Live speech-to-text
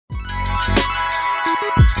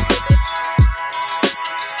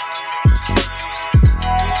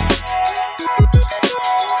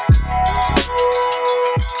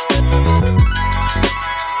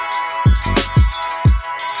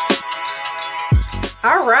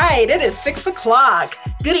All right, it is 6 o'clock.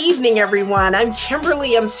 Good evening, everyone. I'm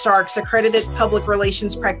Kimberly M. Starks, accredited public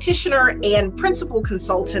relations practitioner and principal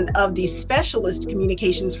consultant of the specialist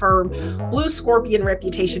communications firm Blue Scorpion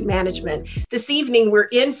Reputation Management. This evening, we're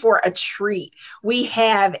in for a treat. We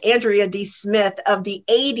have Andrea D. Smith of the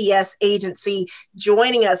ADS agency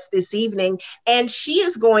joining us this evening, and she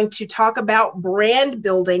is going to talk about brand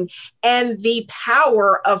building and the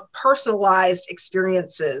power of personalized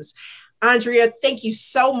experiences. Andrea, thank you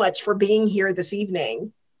so much for being here this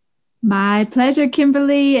evening. My pleasure,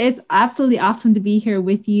 Kimberly. It's absolutely awesome to be here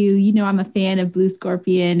with you. You know, I'm a fan of Blue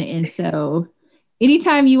Scorpion. And so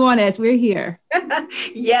anytime you want us, we're here.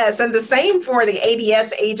 Yes, and the same for the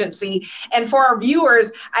ADS agency. And for our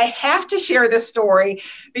viewers, I have to share this story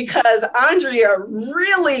because Andrea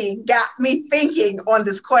really got me thinking on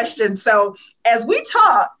this question. So as we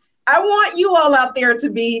talk, I want you all out there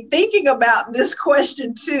to be thinking about this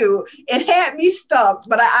question too. It had me stumped,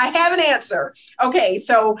 but I have an answer. Okay,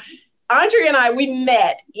 so Andrea and I, we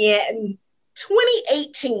met in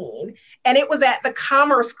 2018, and it was at the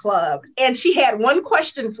Commerce Club. And she had one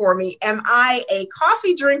question for me. Am I a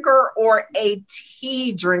coffee drinker or a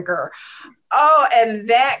tea drinker? Oh, and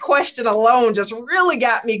that question alone just really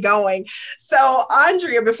got me going. So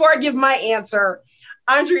Andrea, before I give my answer,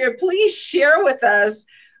 Andrea, please share with us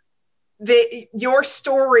your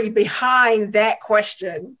story behind that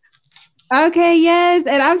question. Okay, yes.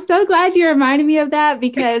 And I'm so glad you reminded me of that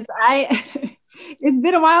because it's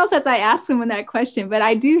been a while since I asked someone that question, but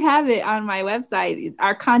I do have it on my website.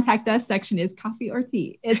 Our contact us section is coffee or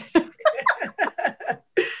tea.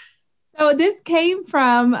 So this came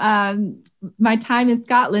from my time in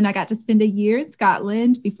Scotland. I got to spend a year in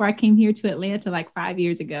Scotland before I came here to Atlanta like 5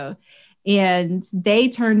 years ago. And they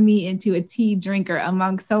turned me into a tea drinker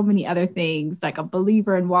among so many other things, like a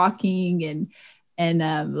believer in walking and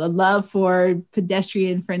a love for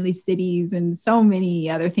pedestrian friendly cities and so many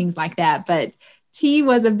other things like that. But tea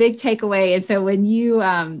was a big takeaway. And so when you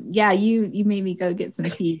made me go get some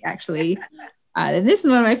tea, actually. And this is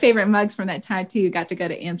one of my favorite mugs from that time too. Got to go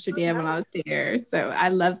to Amsterdam when I was there. So I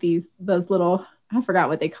love those little, I forgot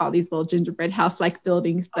what they call these little gingerbread house-like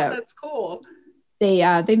buildings. But that's cool.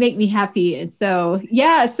 They make me happy. And so,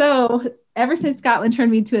 so ever since Scotland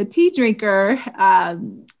turned me into a tea drinker,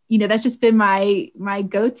 that's just been my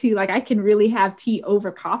go-to. Like I can really have tea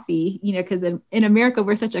over coffee, because in America,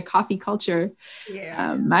 we're such a coffee culture.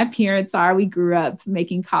 Yeah. My parents we grew up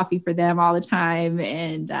making coffee for them all the time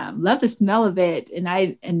and love the smell of it.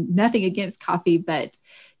 And nothing against coffee, but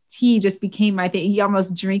tea just became my thing. You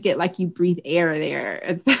almost drink it like you breathe air there.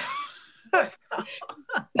 And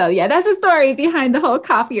so yeah, that's the story behind the whole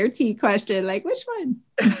coffee or tea question. Like, which one?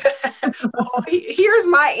 Well, here's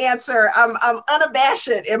my answer. I'm unabashed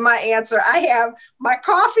in my answer. I have my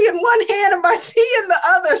coffee in one hand and my tea in the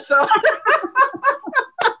other. So,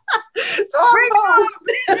 I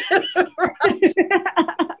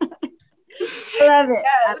love it.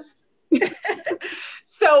 Yes.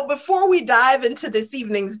 So before we dive into this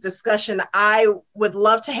evening's discussion, I would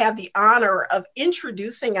love to have the honor of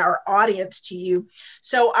introducing our audience to you.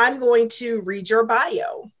 So I'm going to read your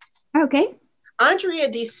bio. Okay. Andrea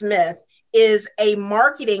D. Smith is a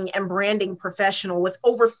marketing and branding professional with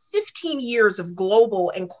over 15 years of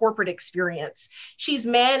global and corporate experience. She's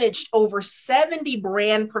managed over 70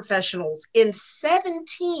 brand professionals in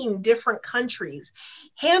 17 different countries,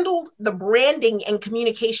 handled the branding and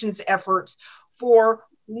communications efforts for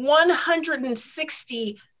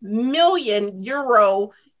 160 million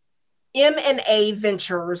euro M&A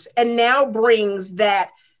ventures, and now brings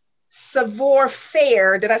that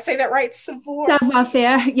savoir-faire. Did I say that right?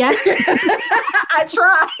 Savoir-faire, yes. I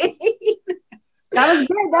tried. That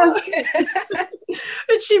was good.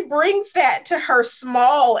 But she brings that to her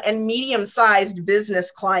small and medium-sized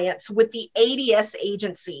business clients with the ADS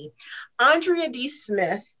agency. Andrea D.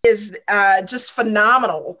 Smith is just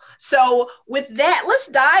phenomenal. So with that, let's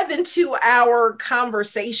dive into our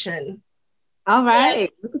conversation. All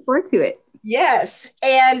right. Looking forward to it. Yes.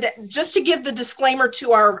 And just to give the disclaimer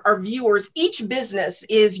to our viewers, each business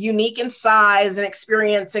is unique in size and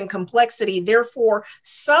experience and complexity. Therefore,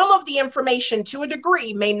 some of the information to a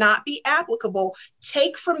degree may not be applicable.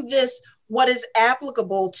 Take from this what is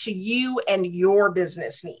applicable to you and your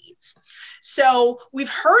business needs. So we've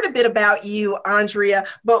heard a bit about you, Andrea,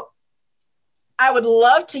 but I would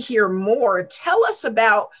love to hear more. Tell us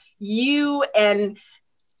about you and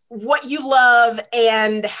what you love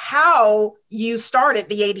and how you started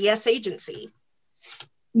the ADS agency.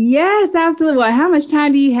 Yes, absolutely. Well, how much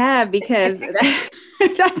time do you have? Because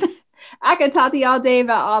I could talk to you all day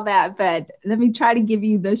about all that, but let me try to give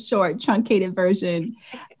you the short, truncated version.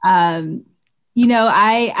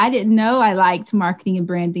 I didn't know I liked marketing and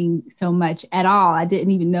branding so much at all. I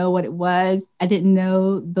didn't even know what it was. I didn't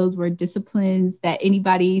know those were disciplines that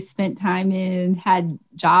anybody spent time in, had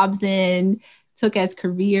jobs in, took as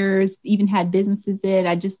careers, even had businesses in.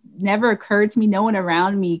 I just never occurred to me. No one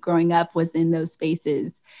around me growing up was in those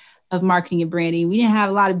spaces of marketing and branding. We didn't have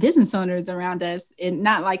a lot of business owners around us, and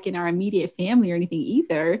not like in our immediate family or anything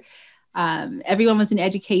either. Everyone was in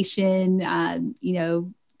education,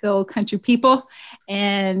 go country people.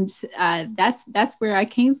 And that's where I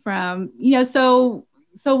came from. So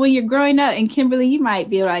when you're growing up, and Kimberly, you might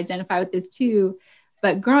be able to identify with this too,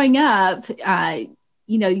 but growing up,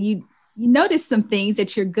 you notice some things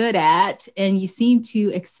that you're good at and you seem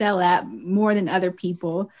to excel at more than other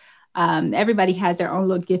people. Everybody has their own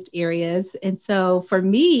little gift areas. And so for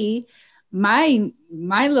me, my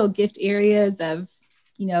little gift areas of,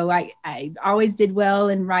 I always did well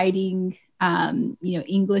in writing.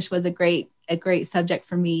 English was a great subject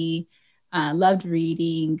for me. Loved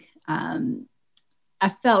reading. I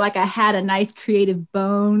felt like I had a nice creative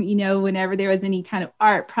bone, whenever there was any kind of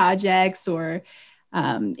art projects or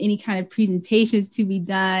any kind of presentations to be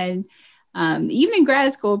done. Even in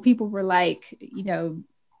grad school, people were like,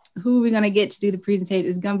 who are we going to get to do the presentation?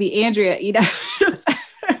 It's going to be Andrea,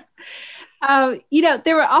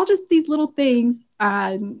 there were all just these little things,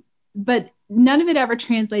 but none of it ever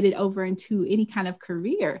translated over into any kind of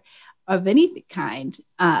career of any kind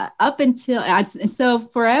up until, and so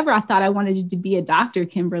forever, I thought I wanted to be a doctor,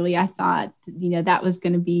 Kimberly. I thought, that was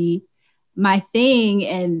going to be my thing,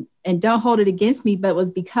 and don't hold it against me, but it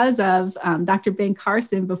was because of Dr. Ben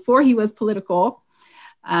Carson, before he was political.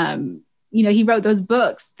 He wrote those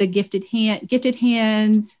books, The Gifted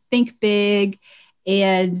Hands, Think Big,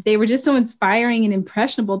 and they were just so inspiring and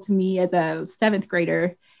impressionable to me as a 7th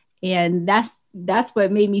grader. And that's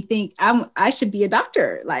what made me think I should be a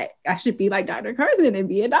doctor. Like, I should be like Dr. Carson and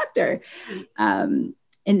be a doctor. And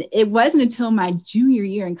it wasn't until my junior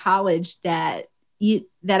year in college that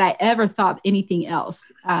I ever thought anything else.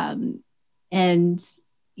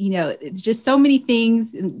 It's just so many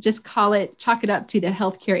things, and just chalk it up to the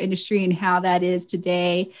healthcare industry and how that is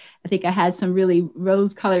today. I think I had some really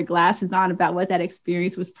rose-colored glasses on about what that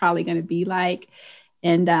experience was probably going to be like.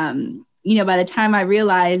 And, by the time I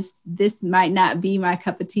realized this might not be my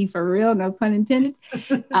cup of tea for real, no pun intended,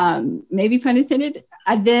 maybe pun intended,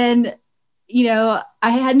 I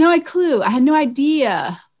had no clue. I had no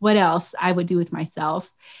idea what else I would do with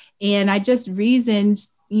myself. And I just reasoned,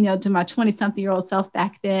 to my 20-something-year-old self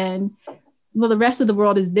back then, well, the rest of the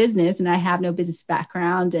world is business and I have no business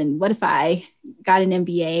background. And what if I got an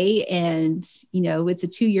MBA and, it's a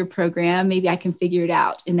 2-year program, maybe I can figure it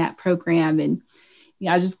out in that program. And,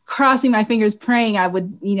 I was just crossing my fingers, praying that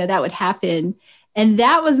would happen. And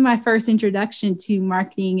that was my first introduction to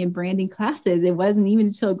marketing and branding classes. It wasn't even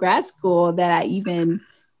until grad school that I even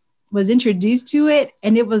was introduced to it.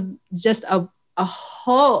 And it was just a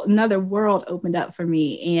whole another world opened up for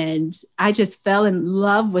me. And I just fell in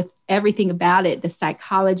love with everything about it, the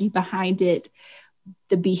psychology behind it,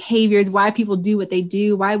 the behaviors, why people do what they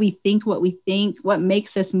do, why we think what we think, what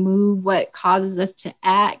makes us move, what causes us to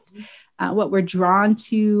act, what we're drawn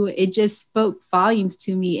to. It just spoke volumes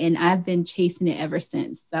to me, and I've been chasing it ever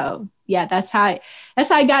since. So yeah, that's how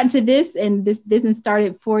I got into this. And this business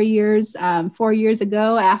started 4 years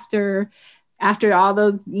ago after all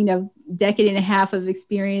those, decade and a half of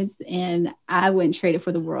experience, and I wouldn't trade it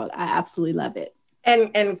for the world. I absolutely love it.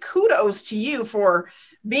 And kudos to you for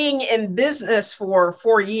being in business for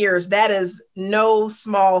 4 years. That is no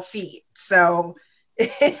small feat. So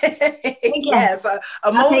yes,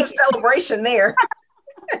 a moment of celebration there.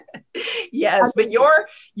 Yes, but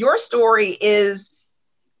your story is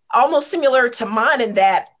almost similar to mine in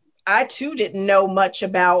that I too didn't know much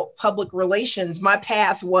about public relations. My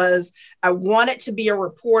path was I wanted to be a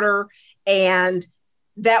reporter, and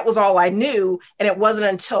that was all I knew. And it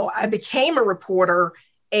wasn't until I became a reporter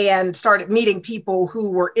and started meeting people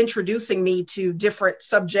who were introducing me to different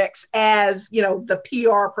subjects as, the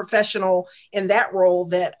PR professional in that role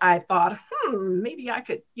that I thought, maybe I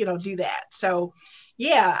could, do that. So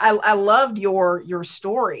yeah, I loved your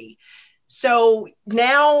story. So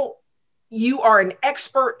now you are an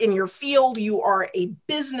expert in your field. You are a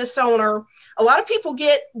business owner. A lot of people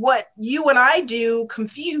get what you and I do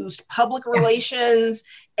confused, public relations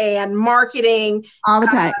and marketing. All the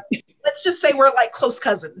time. Let's just say we're like close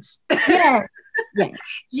cousins. Yeah. Yes.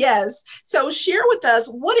 Yes. So share with us,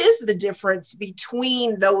 what is the difference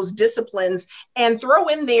between those disciplines, and throw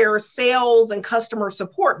in there sales and customer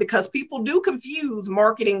support, because people do confuse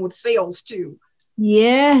marketing with sales too.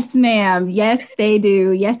 Yes, ma'am. Yes, they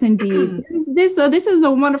do. Yes, indeed. this is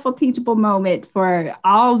a wonderful teachable moment for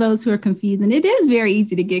all those who are confused. And it is very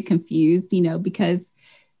easy to get confused, because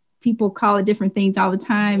people call it different things all the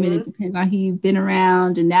time, and it depends on who you've been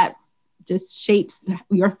around, and that just shapes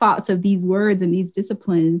your thoughts of these words and these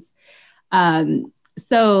disciplines.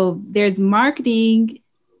 So there's marketing,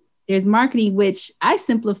 which I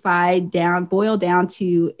boil down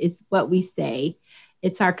to is what we say.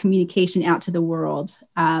 It's our communication out to the world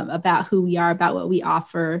about who we are, about what we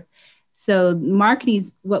offer. So marketing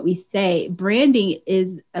is what we say. Branding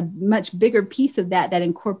is a much bigger piece of that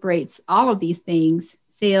incorporates all of these things: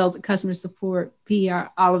 sales, customer support, PR,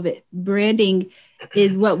 all of it. Branding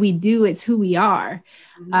is what we do. It's who we are.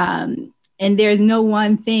 And there's no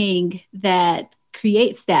one thing that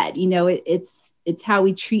creates that. It's how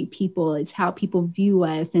we treat people. It's how people view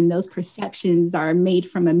us. And those perceptions are made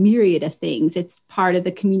from a myriad of things. It's part of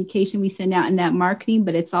the communication we send out in that marketing,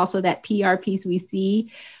 but it's also that PR piece we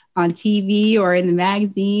see on TV or in the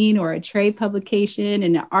magazine or a trade publication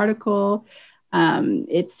and an article.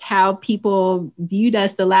 It's how people viewed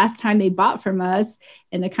us the last time they bought from us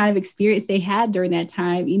and the kind of experience they had during that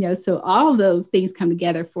time. So all of those things come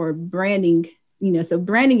together for branding. So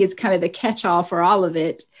branding is kind of the catch-all for all of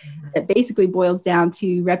it. It basically boils down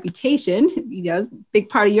to reputation, big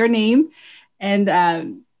part of your name. And,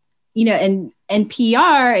 and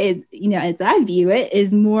PR is, as I view it,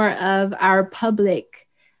 is more of our public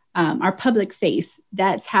face.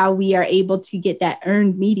 That's how we are able to get that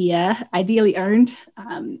earned media, ideally earned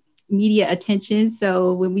media attention.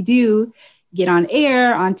 So when we do get on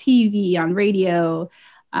air, on TV, on radio,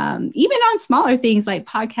 even on smaller things like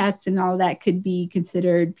podcasts and all that could be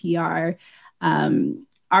considered PR,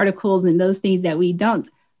 articles and those things that we don't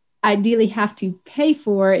ideally have to pay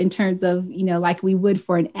for in terms of, like we would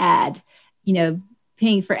for an ad,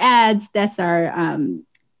 paying for ads. That's our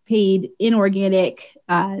paid inorganic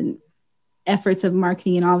efforts of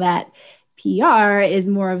marketing and all that. PR is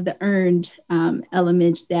more of the earned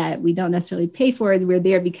element that we don't necessarily pay for. We're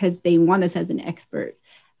there because they want us as an expert.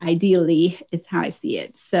 Ideally, is how I see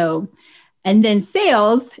it. So, and then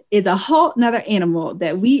sales is a whole nother animal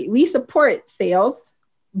that we support sales,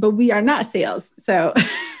 but we are not sales. So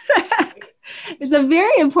there's a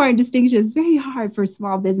very important distinction. It's very hard for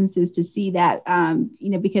small businesses to see that,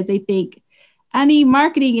 because they think I need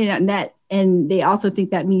marketing and that, and they also think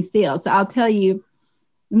that means sales. So I'll tell you,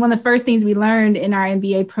 one of the first things we learned in our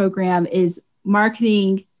MBA program is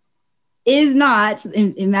marketing is not,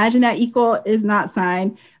 imagine that equal is not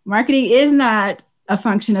sign. Marketing is not a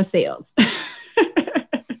function of sales.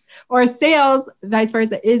 Or sales, vice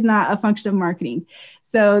versa, is not a function of marketing.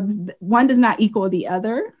 So one does not equal the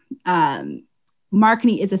other.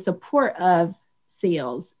 Marketing is a support of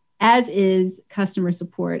sales, as is customer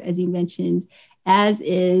support, as you mentioned, as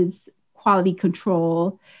is quality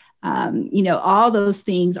control. All those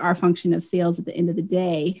things are a function of sales at the end of the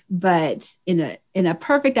day. But in a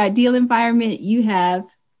perfect ideal environment, you have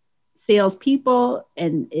salespeople,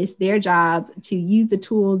 and it's their job to use the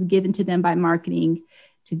tools given to them by marketing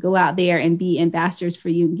to go out there and be ambassadors for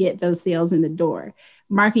you and get those sales in the door.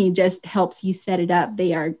 Marketing just helps you set it up.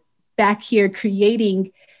 They are back here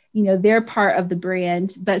creating, their part of the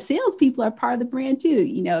brand, but salespeople are part of the brand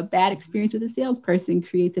too. A bad experience with a salesperson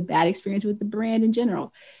creates a bad experience with the brand in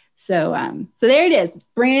general. So there it is.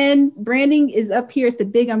 Branding is up here. It's the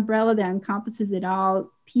big umbrella that encompasses it all.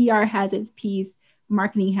 PR has its piece.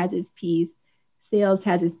 Marketing has its piece. Sales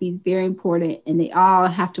has its piece. Very important. And they all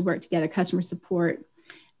have to work together. Customer support.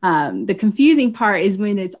 The confusing part is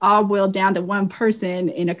when it's all boiled down to one person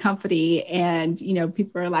in a company and,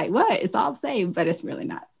 people are like, what? It's all the same, but it's really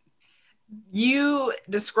not. You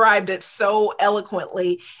described it so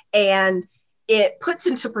eloquently, and it puts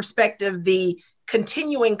into perspective the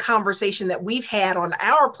continuing conversation that we've had on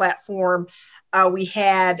our platform. We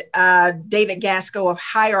had David Gasco of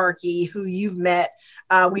Hierarchy, who you've met.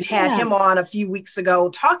 We've had him on a few weeks ago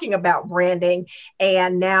talking about branding,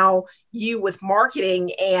 and now you with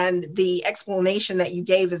marketing, and the explanation that you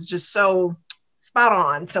gave is just so spot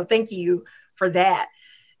on. So thank you for that.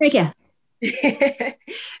 Thank you.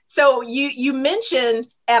 So you mentioned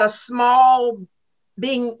at a small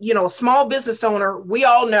business owner, we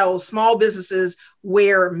all know small businesses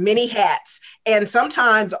wear many hats. And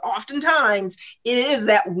oftentimes, it is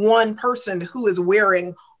that one person who is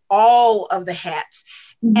wearing all of the hats.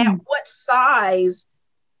 Mm-hmm. At what size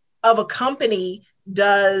of a company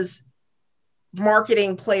does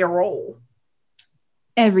marketing play a role?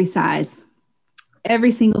 Every size.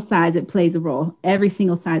 Every single size, it plays a role. Every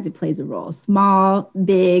single size, it plays a role. Small,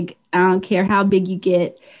 big, I don't care how big you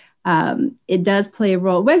get. it does play a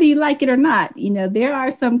role, whether you like it or not. There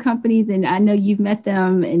are some companies, and I know you've met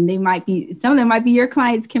them, and some of them might be your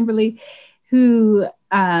clients, Kimberly, who,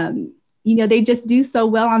 they just do so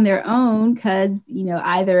well on their own because,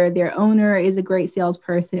 either their owner is a great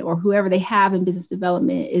salesperson or whoever they have in business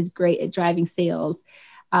development is great at driving sales,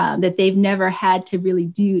 that they've never had to really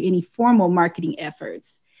do any formal marketing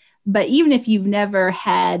efforts. But even if you've never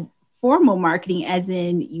had formal marketing, as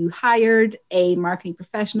in you hired a marketing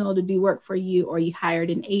professional to do work for you, or you hired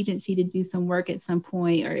an agency to do some work at some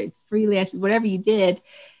point, or freelance, whatever you did,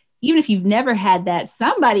 even if you've never had that,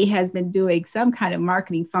 somebody has been doing some kind of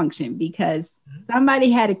marketing function, because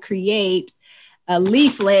somebody had to create a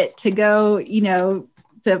leaflet to go,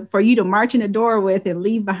 for you to march in a door with and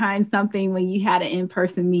leave behind something when you had an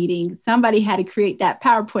in-person meeting. Somebody had to create that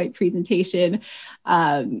PowerPoint presentation,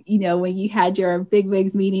 when you had your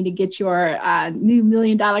bigwigs meeting to get your new $1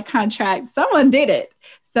 million contract. Someone did it.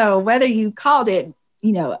 So whether you called it,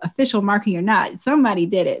 official marketing or not, somebody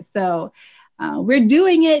did it. So we're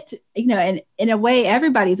doing it, and in a way,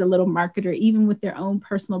 everybody's a little marketer, even with their own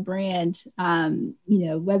personal brand.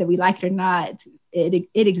 Whether we like it or not,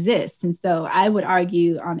 it exists. And so I would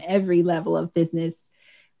argue on every level of business,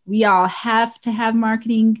 we all have to have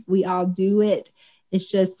marketing. We all do it.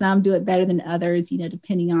 It's just some do it better than others,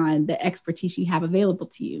 depending on the expertise you have available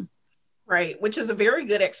to you. Right, which is a very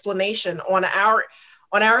good explanation on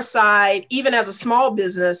our side, even as a small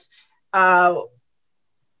business,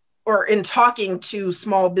 or in talking to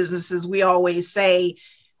small businesses, we always say,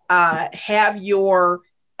 have your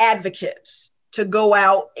advocates to go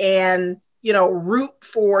out and, root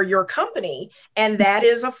for your company. And that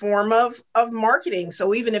is a form of marketing.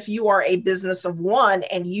 So even if you are a business of one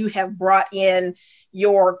and you have brought in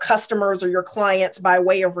your customers or your clients by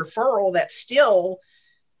way of referral, that's still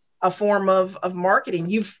a form of marketing.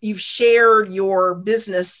 You've shared your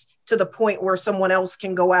business to the point where someone else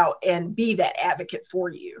can go out and be that advocate for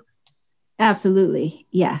you. Absolutely.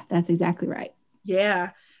 Yeah, that's exactly right. Yeah.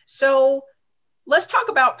 So let's talk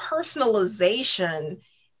about personalization.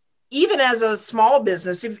 Even as a small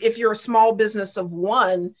business, if you're a small business of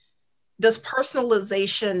one, does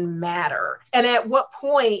personalization matter? And at what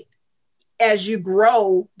point, as you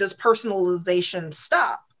grow, does personalization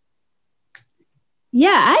stop?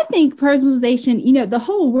 Yeah, I think personalization, the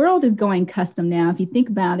whole world is going custom now, if you think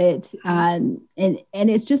about it. And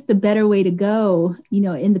it's just the better way to go.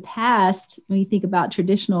 In the past, when you think about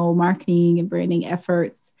traditional marketing and branding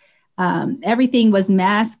efforts, everything was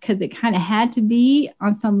mass because it kind of had to be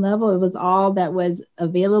on some level. It was all that was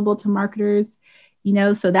available to marketers,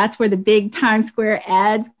 so that's where the big Times Square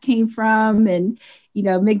ads came from, and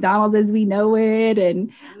McDonald's as we know it,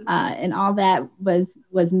 and all that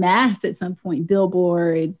was mass at some point.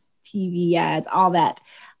 Billboards, TV ads, all that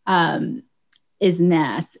is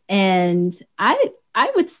mass. And I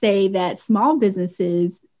would say that small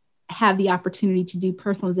businesses have the opportunity to do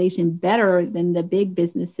personalization better than the big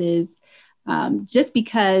businesses, just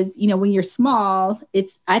because when you're small,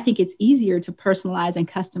 I think it's easier to personalize and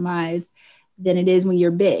customize than it is when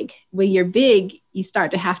you're big. When you're big, you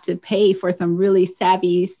start to have to pay for some really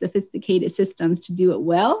savvy, sophisticated systems to do it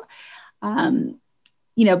well.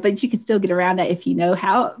 But you can still get around that if you know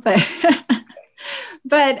how.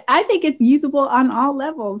 But I think it's usable on all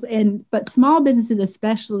levels. But small businesses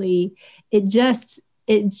especially, it just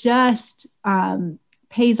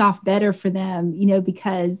pays off better for them,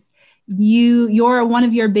 because one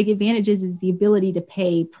of your big advantages is the ability to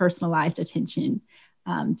pay personalized attention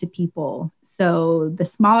to people. So the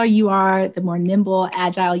smaller you are, the more nimble,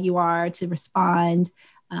 agile you are to respond,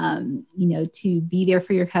 to be there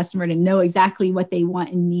for your customer, to know exactly what they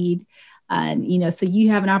want and need. So you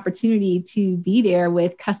have an opportunity to be there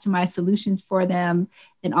with customized solutions for them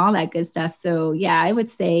and all that good stuff. So yeah, I would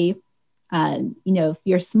say, if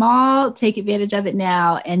you're small, take advantage of it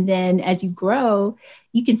now. And then as you grow,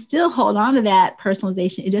 you can still hold on to that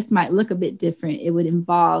personalization. It just might look a bit different. It would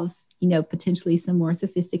involve, potentially some more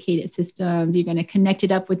sophisticated systems. You're going to connect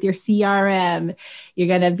it up with your CRM. You're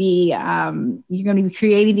going to be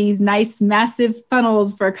creating these nice, massive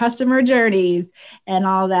funnels for customer journeys and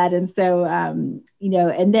all that. And so,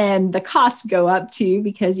 and then the costs go up too,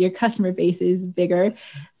 because your customer base is bigger.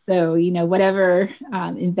 So, whatever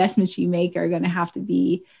investments you make are going to have to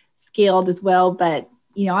be scaled as well. But,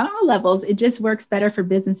 on all levels, it just works better for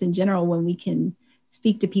business in general when we can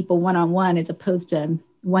speak to people one-on-one as opposed to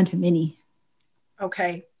one-to-many.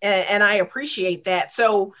 Okay. And I appreciate that.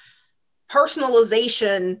 So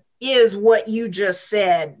personalization is what you just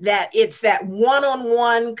said, that it's that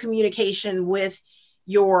one-on-one communication with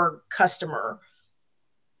your customer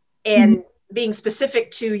and being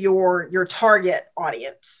specific to your target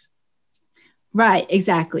audience. Right,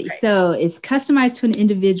 exactly. Okay. So it's customized to an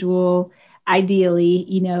individual, ideally,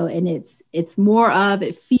 and it's more of,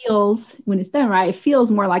 it feels, when it's done right, it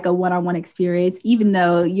feels more like a one-on-one experience, even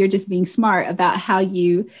though you're just being smart about how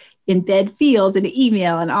you embed fields in the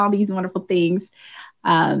email and all these wonderful things.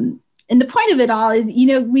 And the point of it all is,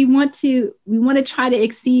 we want to try to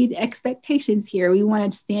exceed expectations here. We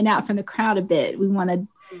want to stand out from the crowd a bit. We want to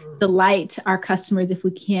delight our customers if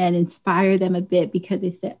we can, inspire them a bit, because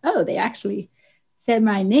they said, oh, they actually said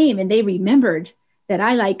my name and they remembered that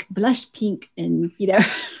I like blush pink, and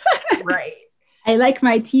Right. I like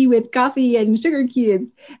my tea with coffee and sugar cubes,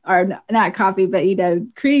 or not coffee, but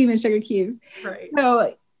cream and sugar cubes. Right.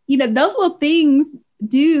 So those little things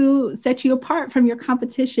do set you apart from your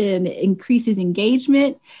competition. It increases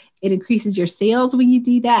engagement. It increases your sales when you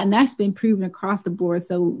do that. And that's been proven across the board.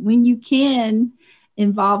 So when you can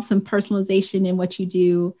involve some personalization in what you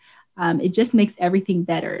do, it just makes everything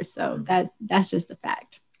better. So that's just a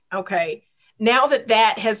fact. Okay. Now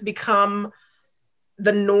that has become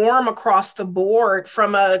the norm across the board,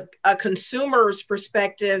 from a consumer's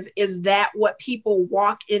perspective, is that what people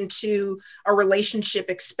walk into a relationship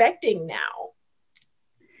expecting now?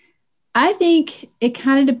 I think it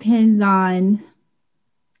kind of depends on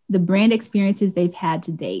the brand experiences they've had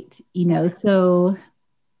to date, so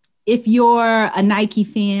if you're a Nike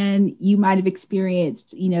fan, you might have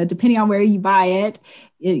experienced, depending on where you buy it,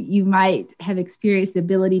 you might have experienced the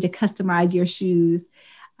ability to customize your shoes,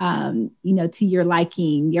 to your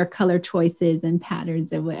liking, your color choices and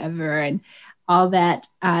patterns and whatever, and all that,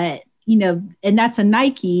 and that's a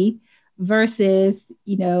Nike versus,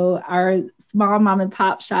 our small mom and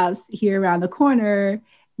pop shops here around the corner.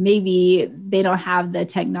 Maybe they don't have the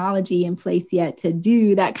technology in place yet to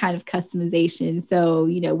do that kind of customization. So,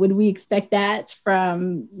 would we expect that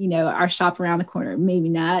from, our shop around the corner? Maybe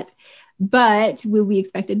not. But would we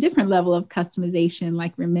expect a different level of customization,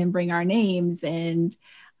 like remembering our names and,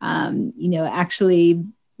 actually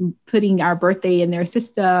putting our birthday in their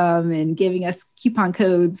system and giving us coupon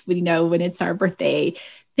codes when it's our birthday,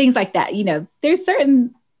 things like that. There's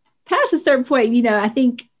past a certain point, I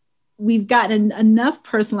think we've gotten enough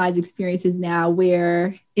personalized experiences now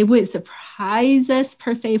where it wouldn't surprise us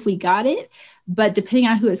per se if we got it, but depending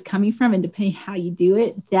on who it's coming from and depending how you do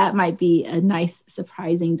it, that might be a nice,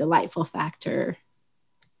 surprising, delightful factor.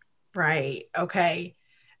 Right. Okay.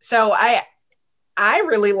 So I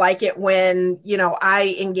really like it when,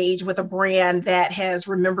 I engage with a brand that has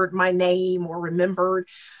remembered my name or remembered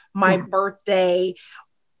my birthday.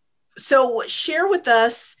 So share with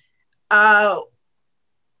us,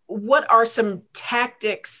 what are some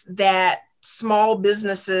tactics that small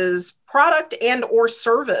businesses, product and or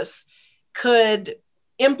service, could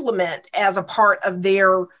implement as a part of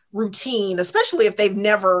their routine, especially if they've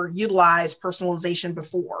never utilized personalization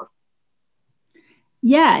before?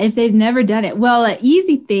 Yeah, if they've never done it. Well, an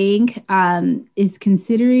easy thing is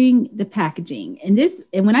considering the packaging. And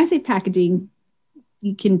when I say packaging,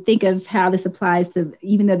 you can think of how this applies to,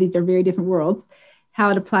 even though these are very different worlds, how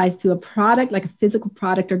it applies to a product, like a physical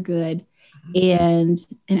product or good, and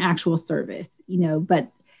an actual service,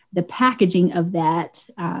 but the packaging of that,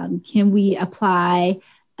 can we apply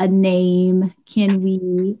a name? Can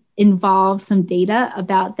we involve some data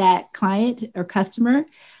about that client or customer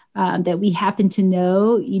that we happen to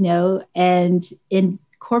know, and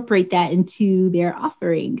incorporate that into their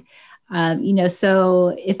offering?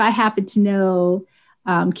 So if I happen to know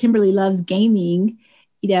Kimberly loves gaming,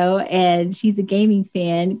 and she's a gaming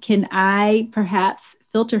fan, can I perhaps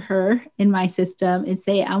filter her in my system and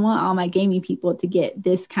say, I want all my gaming people to get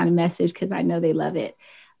this kind of message because I know they love it.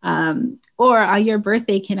 Or on your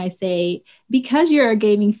birthday, can I say, because you're a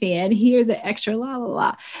gaming fan, here's an extra la la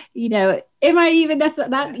la. It might even, that's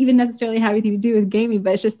not even necessarily have anything to do with gaming,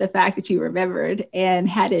 but it's just the fact that you remembered and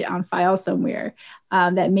had it on file somewhere,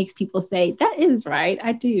 that makes people say, that is right.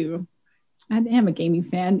 I do. I am a gaming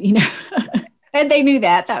fan, and they knew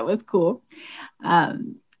that. That was cool.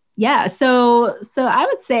 Yeah. So I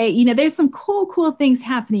would say, there's some cool things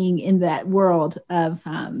happening in that world of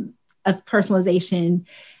personalization.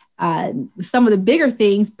 Some of the bigger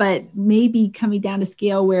things, but maybe coming down to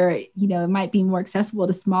scale where, it might be more accessible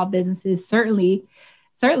to small businesses. Certainly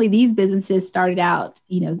these businesses started out,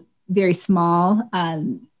 very small.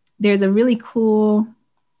 There's a really cool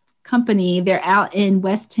company. They're out in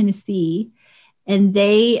West Tennessee, and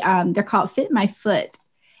they're called Fit My Foot.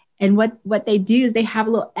 And what they do is they have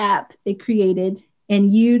a little app they created,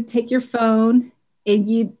 and you take your phone and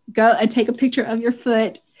you go and take a picture of your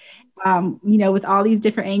foot, with all these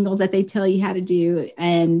different angles that they tell you how to do.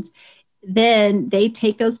 And then they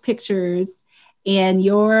take those pictures and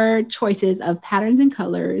your choices of patterns and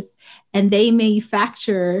colors, and they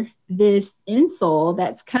manufacture this insole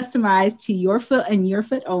that's customized to your foot and your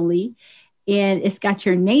foot only, and it's got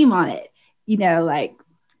your name on it. Like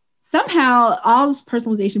somehow all this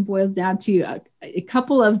personalization boils down to a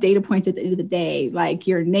couple of data points at the end of the day, like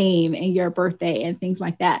your name and your birthday and things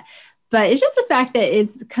like that. But it's just the fact that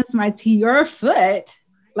it's customized to your foot.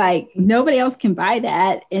 Like nobody else can buy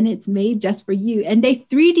that, and it's made just for you. And they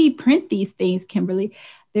 3D print these things, Kimberly.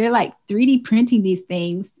 They're like 3D printing these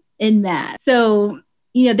things en masse. So,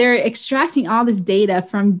 they're extracting all this data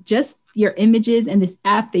from just your images and this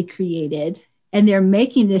app they created, and they're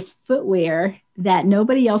making this footwear that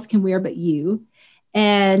nobody else can wear but you.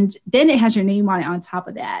 And then it has your name on it on top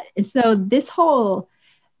of that. And so this whole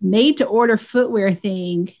made to order footwear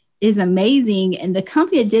thing is amazing. And the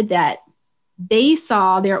company that did that, they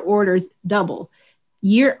saw their orders double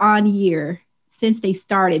year on year since they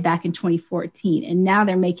started back in 2014. And now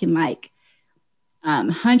they're making like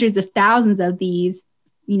hundreds of thousands of these,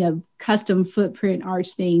 custom footprint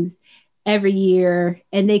arch things every year,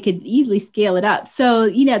 and they could easily scale it up. So,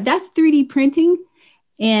 that's 3D printing,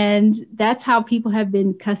 and that's how people have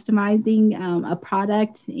been customizing a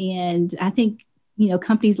product. And I think,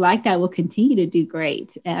 companies like that will continue to do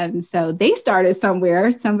great. And so they started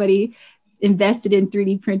somewhere. Somebody invested in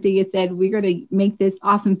 3D printing and said, we're going to make this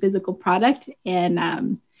awesome physical product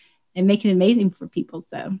and make it amazing for people.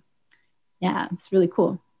 So yeah, it's really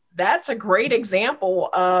cool. That's a great example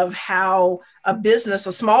of how a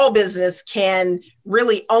small business can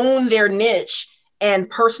really own their niche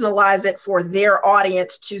and personalize it for their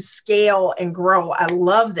audience to scale and grow. I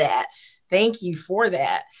love that. Thank you for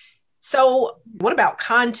that. So what about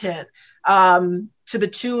content? To the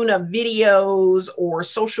tune of videos or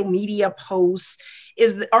social media posts,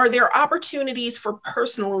 are there opportunities for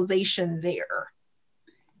personalization there?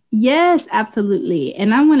 Yes, absolutely.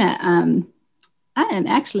 And I am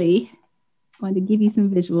actually going to give you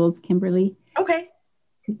some visuals, Kimberly. Okay.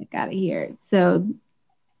 I got it here. So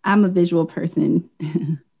I'm a visual person.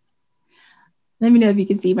 Let me know if you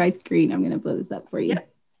can see my screen. I'm going to blow this up for you. Yep.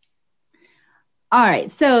 All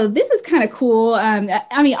right. So this is kind of cool.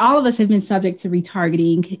 All of us have been subject to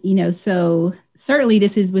retargeting, so certainly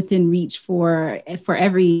this is within reach for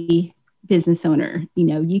every business owner.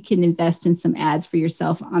 You can invest in some ads for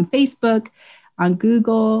yourself on Facebook, on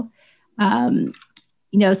Google.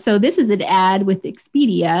 So this is an ad with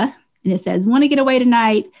Expedia, and it says, want to get away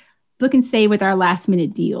tonight? Book and save with our last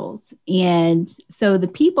minute deals. And so the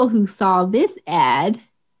people who saw this ad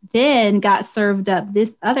then got served up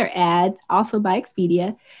this other ad also by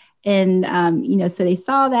Expedia. And, so they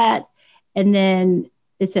saw that. And then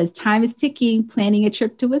it says, time is ticking, planning a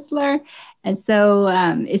trip to Whistler. And so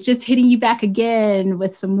it's just hitting you back again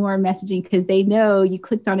with some more messaging because they know you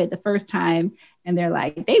clicked on it the first time and they're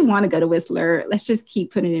like, they want to go to Whistler. Let's just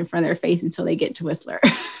keep putting it in front of their face until they get to Whistler.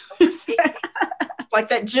 Like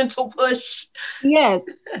that gentle push. Yes.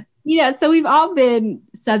 So we've all been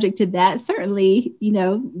subject to that. Certainly,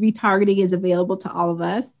 retargeting is available to all of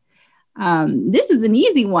us. This is an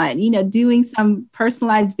easy one, doing some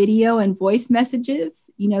personalized video and voice messages,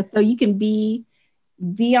 so you can be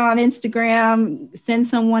on Instagram, send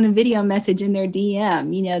someone a video message in their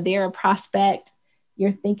DM, they're a prospect,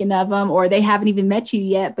 you're thinking of them, or they haven't even met you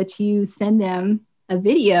yet, but you send them a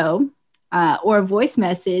video or a voice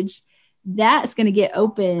message. That's going to get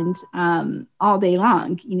opened all day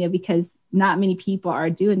long, because not many people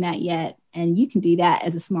are doing that yet. And you can do that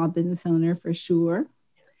as a small business owner for sure.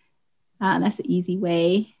 That's an easy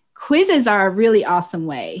way. Quizzes are a really awesome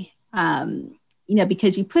way,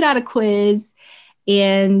 because you put out a quiz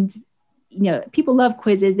and, people love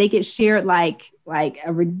quizzes. They get shared like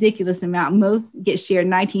a ridiculous amount. Most get shared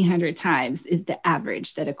 1,900 times is the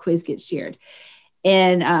average that a quiz gets shared.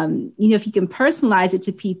 And, if you can personalize it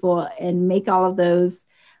to people and make all of those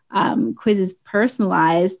quizzes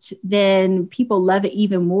personalized, then people love it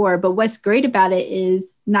even more. But what's great about it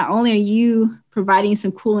is not only are you providing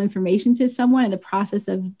some cool information to someone in the process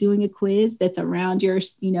of doing a quiz that's around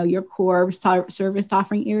your core service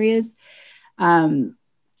offering areas,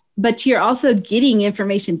 but you're also getting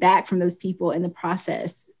information back from those people in the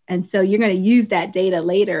process. And so you're going to use that data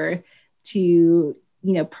later to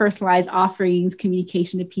personalized offerings,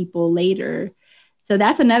 communication to people later. So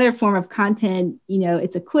that's another form of content.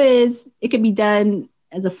 It's a quiz. It could be done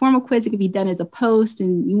as a formal quiz. It could be done as a post,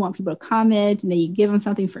 and you want people to comment, and then you give them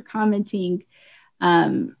something for commenting.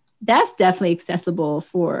 That's definitely accessible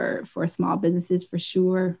for small businesses for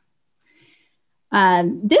sure.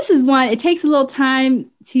 This is one, it takes a little time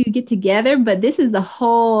to get together, but this is a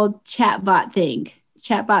whole chatbot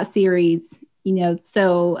series,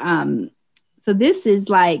 So this is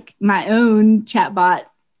like my own chatbot.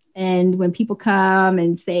 And when people come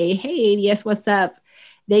and say, hey, ADS, what's up?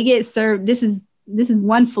 They get served. This is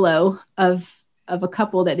one flow of a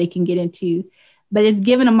couple that they can get into, but it's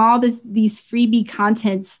giving them all these freebie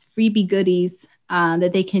contents, freebie goodies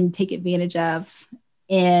that they can take advantage of.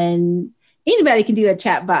 And anybody can do a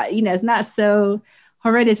chatbot. It's not so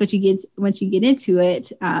horrendous what you get once you get into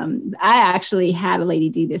it. I actually had a lady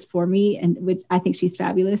do this for me, and which I think she's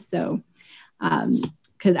fabulous. So,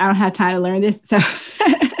 because I don't have time to learn this, so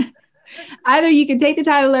either you can take the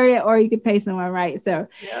time to learn it or you can pay someone, right? So,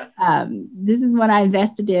 this is what I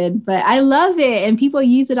invested in, but I love it, and people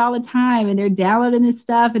use it all the time, and they're downloading this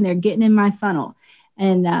stuff and they're getting in my funnel,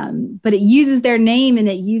 and but it uses their name and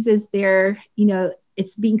it uses their,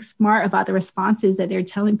 it's being smart about the responses that they're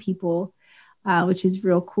telling people. Which is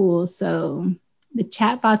real cool. So the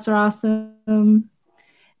chatbots are awesome.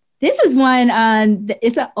 This is one,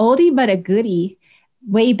 it's an oldie but a goodie.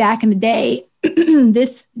 Way back in the day,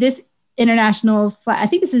 this international flight, I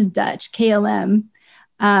think this is Dutch, KLM.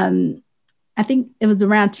 I think it was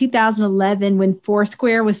around 2011 when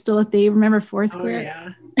Foursquare was still a thing. Remember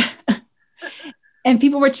Foursquare? Oh, yeah. And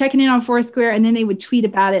people were checking in on Foursquare, and then they would tweet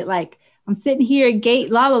about it like, I'm sitting here at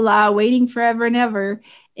gate la la la, waiting forever and ever.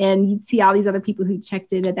 And you'd see all these other people who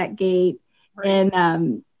checked in at that gate. Right.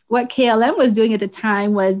 And what KLM was doing at the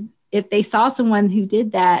time was, if they saw someone who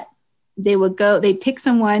did that, they'd pick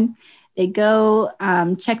someone, they go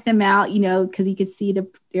check them out, because you could see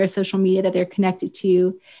their social media that they're connected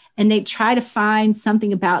to. And they try to find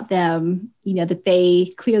something about them, that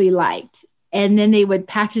they clearly liked. And then they would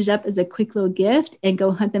package it up as a quick little gift and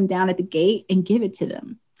go hunt them down at the gate and give it to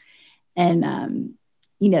them. And,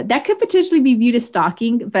 that could potentially be viewed as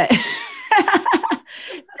stalking, but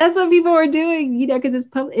that's what people were doing, because it's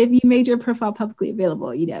public. If you made your profile publicly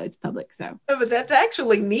available, it's public. So, but that's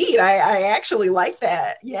actually neat. I actually like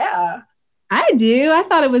that. Yeah, I do. I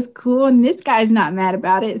thought it was cool, and this guy's not mad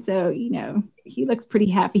about it. So, he looks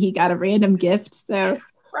pretty happy. He got a random gift. So,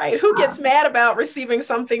 right. Who gets mad about receiving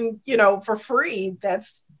something, for free?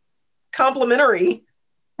 That's complimentary.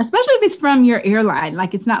 Especially if it's from your airline.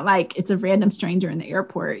 Like, it's not like it's a random stranger in the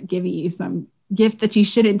airport giving you some gift that you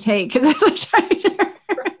shouldn't take because it's a stranger.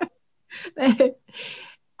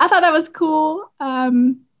 I thought that was cool.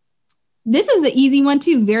 This is an easy one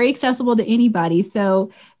too, very accessible to anybody.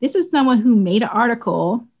 So this is someone who made an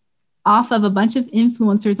article off of a bunch of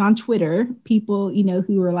influencers on Twitter, people,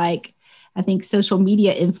 who were like, I think, social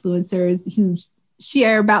media influencers who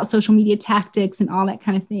share about social media tactics and all that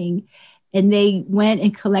kind of thing. And they went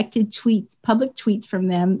and collected tweets, public tweets from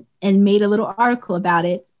them, and made a little article about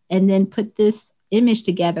it, and then put this image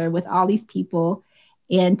together with all these people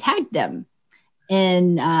and tagged them.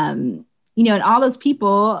 And, and all those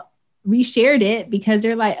people reshared it because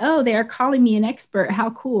they're like, oh, they're calling me an expert.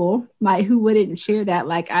 How cool. Like, who wouldn't share that?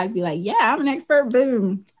 Like, I'd be like, yeah, I'm an expert.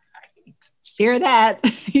 Boom. Right. Share that.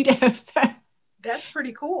 So, that's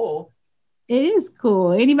pretty cool. It is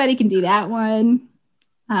cool. Anybody can do that one.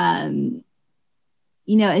 And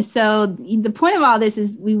so the point of all this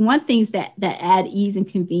is we want things that add ease and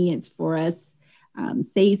convenience for us,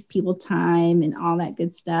 saves people time and all that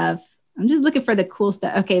good stuff. I'm just looking for the cool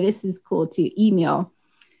stuff. Okay, this is cool too. Email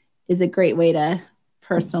is a great way to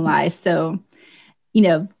personalize. So,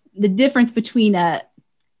 the difference between a,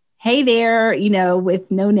 hey there, with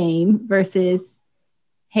no name versus,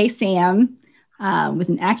 hey, Sam, with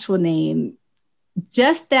an actual name.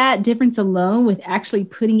 Just that difference alone, with actually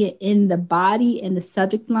putting it in the body and the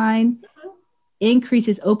subject line,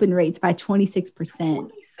 increases open rates by 26%.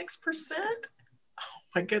 26%? Oh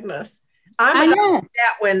my goodness. I'm adopting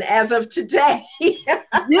that one as of today.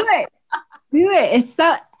 Do it.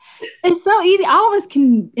 It's so easy. All of us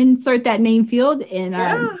can insert that name field,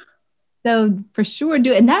 and so for sure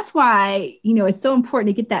do it. And that's why, it's so important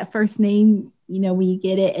to get that first name, when you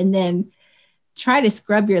get it, and then try to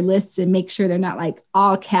scrub your lists and make sure they're not like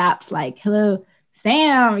all caps, like, hello,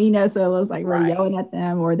 Sam, so it was like we're yelling at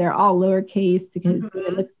them, or they're all lowercase, because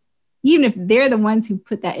even if they're the ones who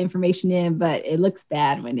put that information in, but it looks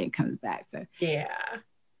bad when it comes back. So, yeah.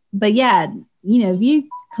 But yeah, if you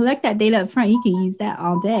collect that data up front, you can use that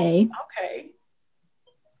all day. Okay.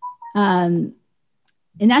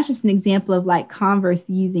 And that's just an example of like Converse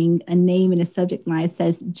using a name in a subject line. It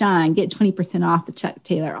says, John, get 20% off the Chuck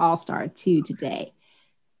Taylor All-Star 2 today.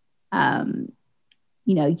 You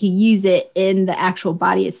can use it in the actual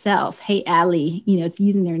body itself. Hey, Allie, it's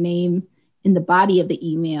using their name in the body of the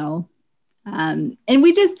email. And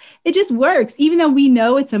it just works, even though we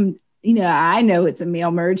know I know it's a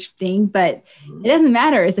mail merge thing, but it doesn't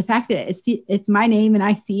matter. It's the fact that it's my name and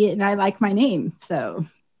I see it and I like my name. So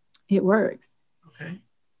it works. Okay.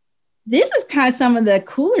 This is kind of some of the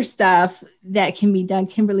cooler stuff that can be done,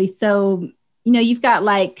 Kimberly. So, you've got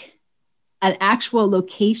like an actual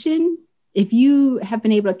location. If you have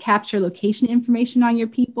been able to capture location information on your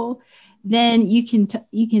people, then you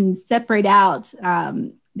can separate out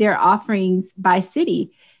their offerings by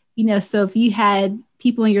city. So if you had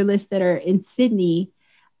people on your list that are in Sydney,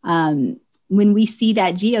 when we see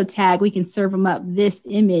that geotag, we can serve them up this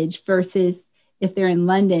image versus if they're in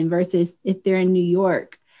London versus if they're in New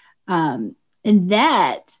York. And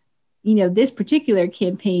that, this particular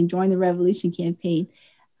campaign, Join the Revolution campaign,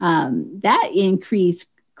 that increased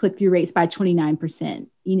click-through rates by 29%,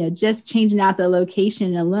 just changing out the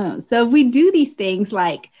location alone. So if we do these things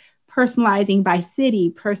like personalizing by city,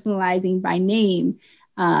 personalizing by name,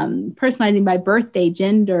 personalizing by birthday,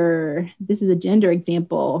 gender, this is a gender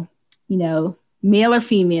example, male or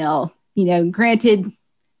female, granted,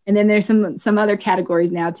 and then there's some other categories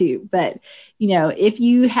now too. But, if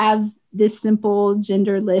you have this simple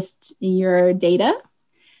gender list in your data,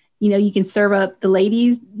 you can serve up the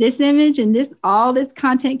ladies this image, and all this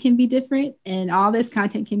content can be different, and all this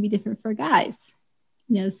content can be different for guys.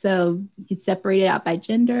 So you can separate it out by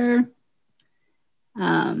gender,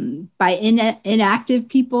 by inactive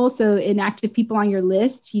people. So inactive people on your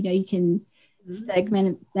list, you can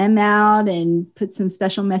segment them out and put some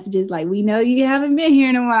special messages like, we know you haven't been here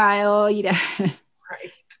in a while, right.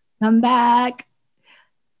 Come back.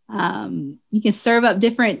 You can serve up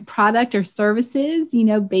different product or services,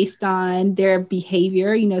 based on their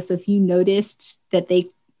behavior. So if you noticed that they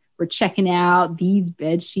were checking out these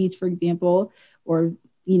bed sheets, for example, or,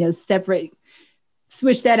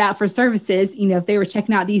 switch that out for services, if they were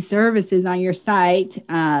checking out these services on your site,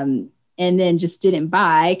 and then just didn't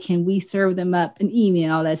buy, can we serve them up an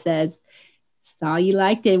email that says, saw you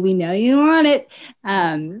liked it, we know you want it,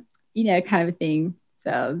 kind of a thing.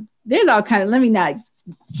 So there's all kind of, let me not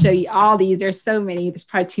show you all these. There's so many, there's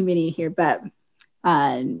probably too many here, but,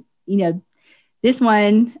 this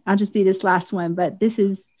one, I'll just do this last one, but this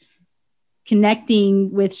is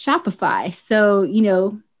connecting with Shopify. So,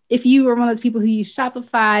 if you were one of those people who use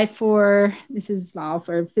Shopify this is all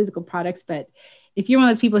for physical products, but if you're one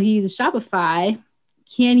of those people who uses Shopify,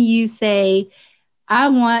 can you say, I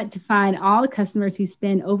want to find all the customers who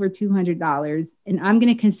spend over $200, and I'm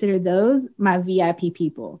going to consider those my VIP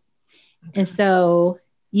people. And so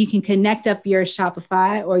you can connect up your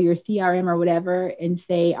Shopify or your CRM or whatever and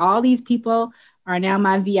say, all these people are now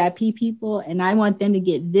my VIP people, and I want them to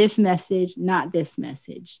get this message, not this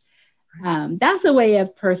message. That's a way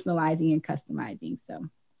of personalizing and customizing. So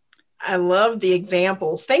I love the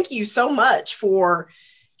examples. Thank you so much for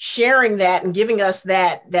sharing that and giving us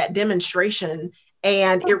that demonstration.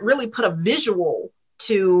 And it really put a visual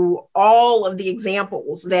to all of the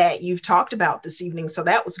examples that you've talked about this evening. So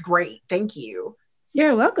that was great. Thank you.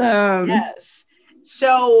 You're welcome. Yes.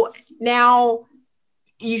 So now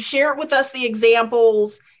you shared with us the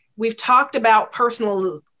examples. We've talked about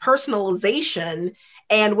personalization,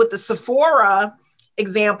 and with the Sephora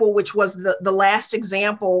example, which was the last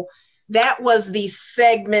example, that was the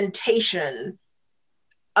segmentation.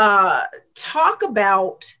 Talk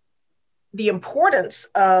about the importance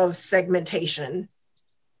of segmentation.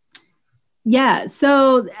 Yeah.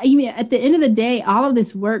 So at the end of the day, all of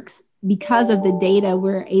this works because of the data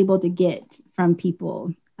we're able to get from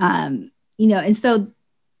people. And so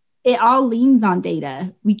it all leans on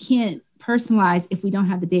data. We can't personalize if we don't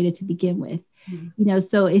have the data to begin with. Mm-hmm.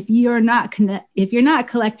 So if you're not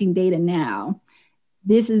collecting data now,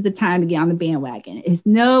 this is the time to get on the bandwagon. It's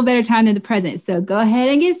no better time than the present. So go ahead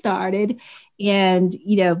and get started. And,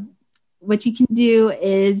 what you can do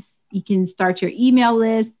is you can start your email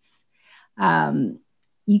lists.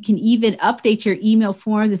 You can even update your email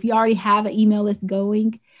forms if you already have an email list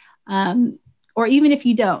going. Or even if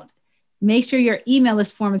you don't, make sure your email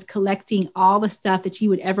list form is collecting all the stuff that you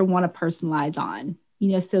would ever want to personalize on.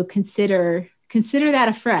 So consider that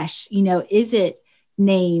afresh. Is it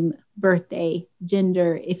name, birthday,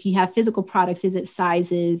 gender? If you have physical products, is it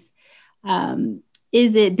sizes?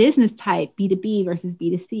 Is it business type, B2B versus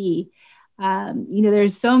B2C?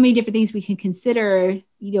 There's so many different things we can consider,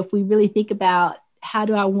 if we really think about how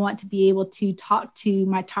do I want to be able to talk to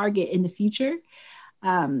my target in the future?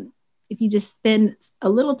 If you just spend a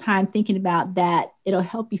little time thinking about that, it'll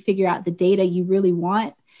help you figure out the data you really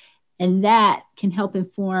want. And that can help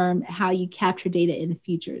inform how you capture data in the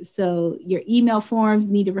future. So your email forms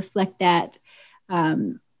need to reflect that.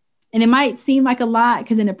 And it might seem like a lot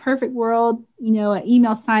because in a perfect world, an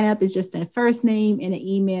email sign up is just a first name and an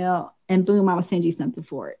email, and boom, I'll send you something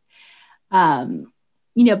for it.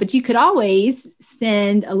 but you could always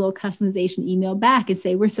send a little customization email back and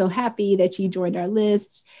say, we're so happy that you joined our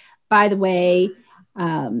list. By the way,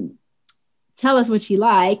 tell us what you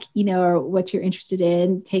like, or what you're interested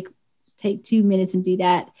in. Take 2 minutes and do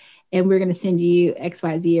that. And we're going to send you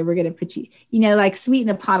XYZ, or we're going to put you, like sweeten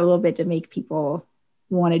the pot a little bit to make people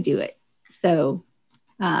want to do it. So,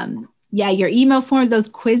 your email forms, those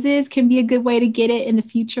quizzes can be a good way to get it in the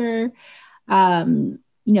future.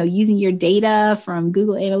 Using your data from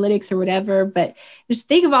Google Analytics or whatever, but just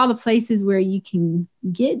think of all the places where you can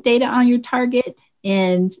get data on your target.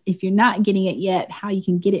 And if you're not getting it yet, how you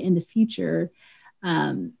can get it in the future,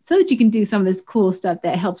 so that you can do some of this cool stuff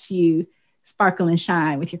that helps you sparkle and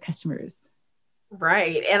shine with your customers.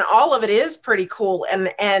 Right. And all of it is pretty cool.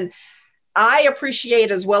 And I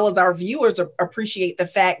appreciate, as well as our viewers appreciate, the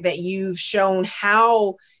fact that you've shown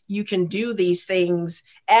how you can do these things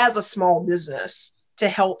as a small business to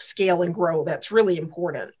help scale and grow. That's really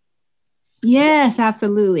important. Yes,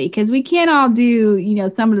 absolutely. Because we can't all do,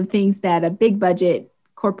 some of the things that a big budget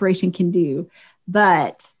corporation can do.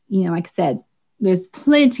 But, like I said, there's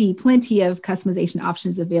plenty of customization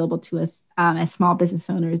options available to us as small business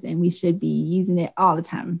owners, and we should be using it all the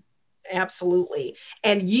time. Absolutely.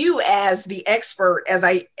 And you, as the expert, as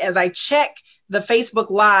I check the Facebook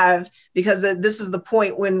Live, because this is the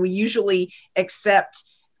point when we usually accept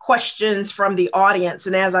questions from the audience.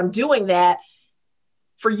 And as I'm doing that,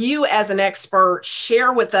 for you as an expert,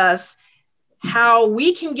 share with us how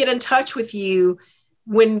we can get in touch with you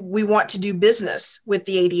when we want to do business with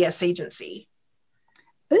the ADS agency.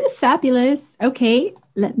 Ooh, fabulous. Okay,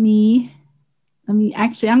 let me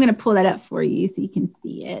actually, I'm going to pull that up for you so you can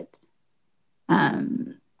see it.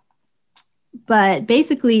 But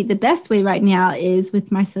basically, the best way right now is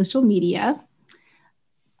with my social media.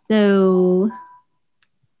 So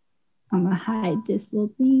I'm going to hide this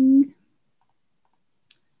little thing.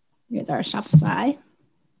 Here's our Shopify.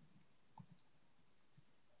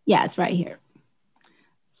 Yeah, it's right here.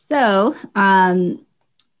 So I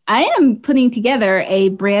am putting together a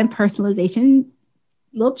brand personalization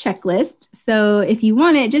little checklist. So if you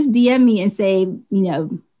want it, just DM me and say,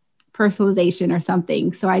 personalization or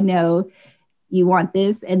something, so I know you want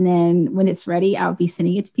this. And then when it's ready, I'll be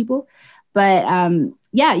sending it to people. But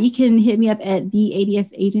you can hit me up at the ADS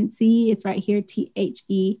agency. It's right here,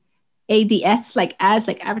 THEADS, like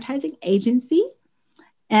advertising agency.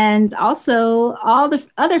 And also all the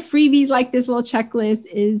other freebies like this little checklist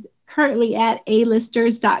is currently at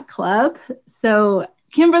alisters.club. So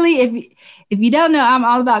Kimberly, if you don't know, I'm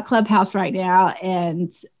all about Clubhouse right now.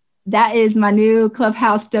 And that is my new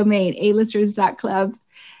Clubhouse domain, alisters.club.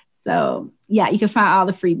 So you can find all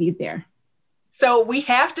the freebies there. So we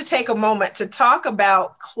have to take a moment to talk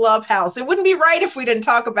about Clubhouse. It wouldn't be right if we didn't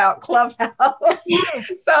talk about Clubhouse.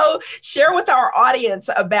 Yes. So share with our audience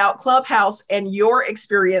about Clubhouse and your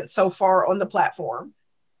experience so far on the platform.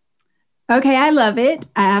 Okay, I love it.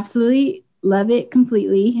 I absolutely love it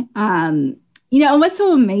completely. And what's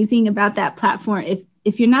so amazing about that platform,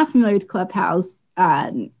 if you're not familiar with Clubhouse,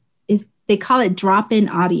 is they call it drop-in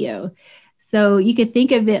audio. So you could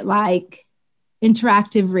think of it like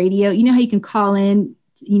interactive radio. You know how you can call in,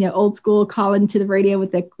 old school, call into the radio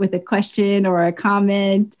with a question or a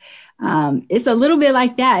comment. It's a little bit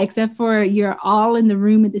like that, except for you're all in the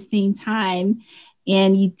room at the same time,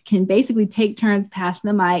 and you can basically take turns passing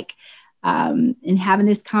the mic and having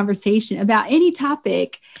this conversation about any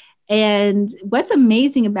topic. And what's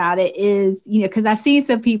amazing about it is, because I've seen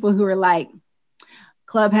some people who are like,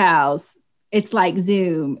 Clubhouse, it's like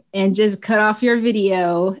Zoom, and just cut off your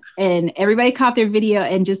video, and everybody caught their video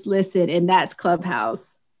and just listen, and that's Clubhouse,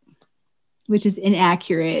 which is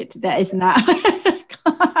inaccurate. That is not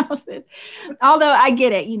Clubhouse. Although I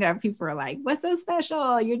get it, people are like, what's so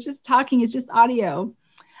special? You're just talking, it's just audio.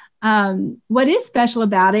 What is special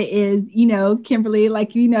about it is, Kimberly,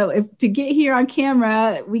 if to get here on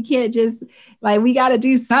camera, we can't just we got to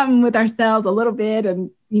do something with ourselves a little bit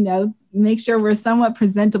and, make sure we're somewhat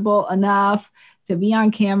presentable enough to be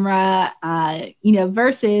on camera,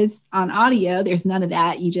 versus on audio, there's none of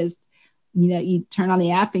that. You just, you turn on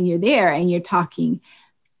the app and you're there and you're talking.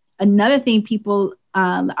 Another thing people,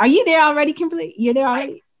 are you there already, Kimberly? You're there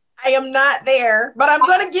already? I am not there, but I'm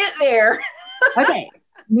going to get there. Okay.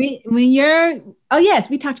 When you're, yes,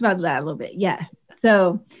 we talked about that a little bit. Yeah.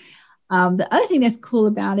 So the other thing that's cool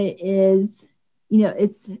about it is,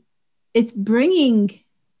 it's bringing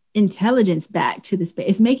intelligence back to the space.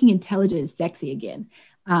 It's making intelligence sexy again.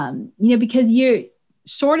 Because you're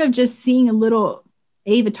short of just seeing a little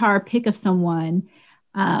avatar pic of someone,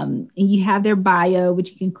 and you have their bio,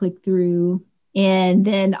 which you can click through. And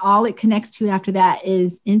then all it connects to after that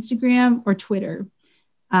is Instagram or Twitter.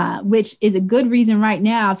 which is a good reason right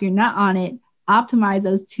now. If you're not on it, optimize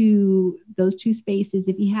those two spaces.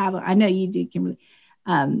 If you have, I know you do, Kimberly,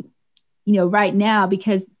 right now,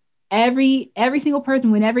 because every single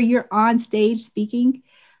person, whenever you're on stage speaking,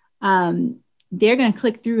 they're going to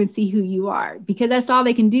click through and see who you are, because that's all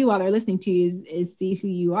they can do while they're listening to you is see who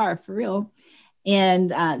you are for real.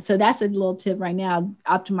 And so that's a little tip right now.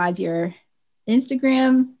 Optimize your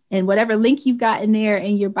Instagram, and whatever link you've got in there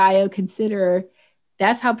in your bio, consider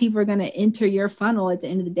that's how people are going to enter your funnel at the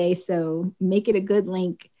end of the day. So make it a good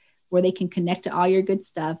link where they can connect to all your good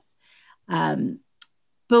stuff. But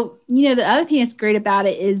the other thing that's great about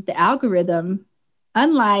it is the algorithm.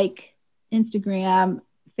 Unlike Instagram,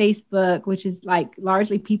 Facebook, which is like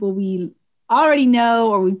largely people we already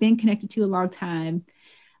know or we've been connected to a long time.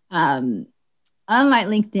 Unlike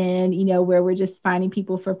LinkedIn, where we're just finding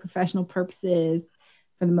people for professional purposes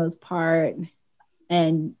for the most part.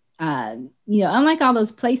 And, unlike all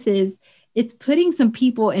those places, it's putting some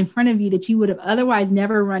people in front of you that you would have otherwise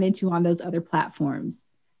never run into on those other platforms,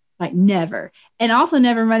 like never. And also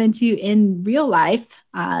never run into in real life,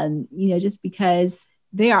 just because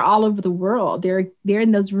they are all over the world. They're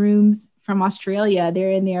in those rooms from Australia.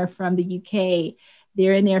 They're in there from the UK.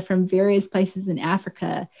 They're in there from various places in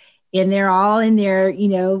Africa. And they're all in there,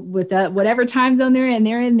 with whatever time zone they're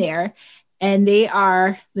in there. And they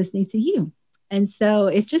are listening to you. And so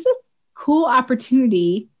it's just a cool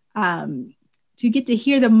opportunity to get to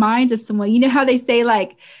hear the minds of someone. You know how they say,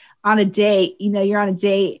 like, on a date, you're on a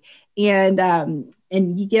date and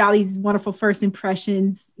you get all these wonderful first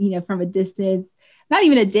impressions, from a distance. Not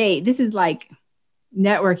even a date. This is like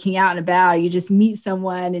networking out and about. You just meet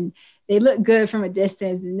someone and they look good from a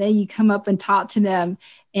distance, and then you come up and talk to them.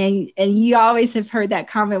 And you always have heard that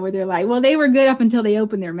comment where they're like, well, they were good up until they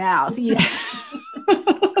opened their mouth.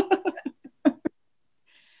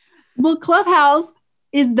 Well, Clubhouse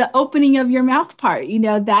is the opening of your mouth part.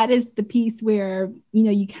 That is the piece where,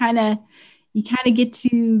 you kind of get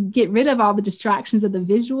to get rid of all the distractions of the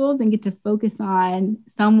visuals and get to focus on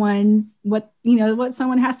what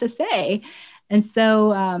someone has to say. And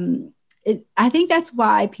so I think that's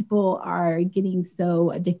why people are getting so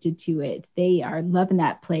addicted to it. They are loving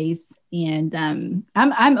that place. And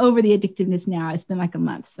I'm over the addictiveness now. It's been like a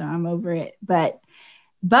month, so I'm over it. But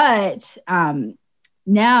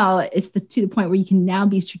now it's to the point where you can now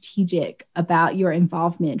be strategic about your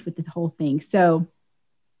involvement with the whole thing. So,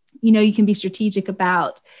 you can be strategic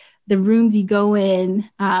about the rooms you go in.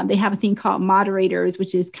 They have a thing called moderators,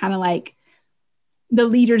 which is kind of like the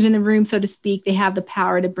leaders in the room, so to speak. They have the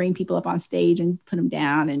power to bring people up on stage and put them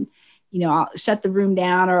down and, I'll shut the room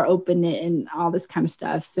down or open it and all this kind of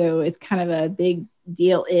stuff. So it's kind of a big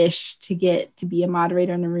deal-ish to get to be a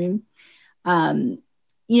moderator in the room.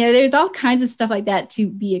 There's all kinds of stuff like that to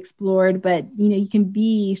be explored, but, you can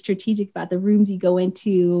be strategic about the rooms you go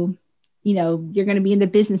into. You're going to be in the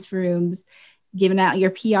business rooms, giving out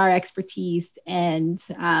your PR expertise, and,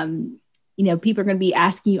 people are going to be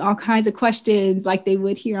asking you all kinds of questions like they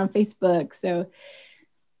would here on Facebook.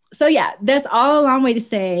 So yeah, that's all a long way to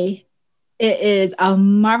say it is a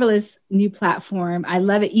marvelous new platform. I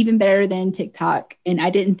love it even better than TikTok. And I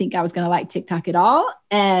didn't think I was going to like TikTok at all.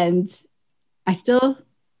 And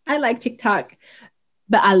I like TikTok,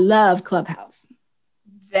 but I love Clubhouse.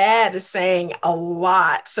 That is saying a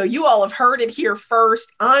lot. So you all have heard it here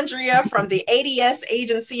first. Andrea from the ADS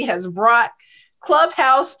agency has brought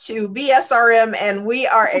Clubhouse to BSRM, and we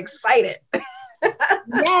are excited.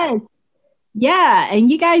 Yes. Yeah. And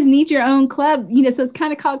you guys need your own club, so it's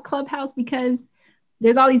kind of called Clubhouse because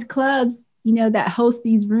there's all these clubs, that host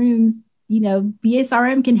these rooms.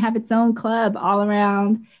 BSRM can have its own club all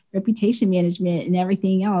around reputation management and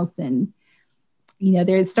everything else. And,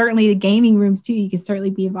 there's certainly the gaming rooms too. You can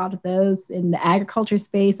certainly be involved with those. In the agriculture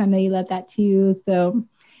space, I know you love that too. So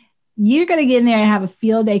you're going to get in there and have a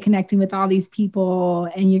field day connecting with all these people,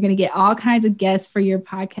 and you're going to get all kinds of guests for your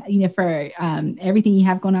podcast, for everything you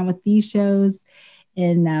have going on with these shows.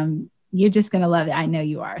 And you're just going to love it. I know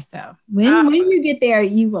you are. So when you get there,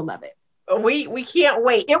 you will love it. We can't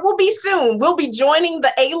wait. It will be soon. We'll be joining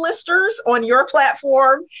the A-listers on your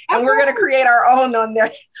platform, and we're going to create our own on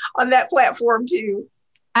that platform too.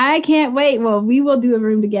 I can't wait. Well, we will do a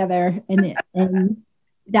room together, and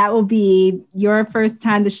that will be your first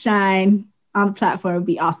time to shine on the platform. It would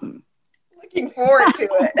be awesome. Looking forward to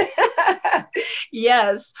it.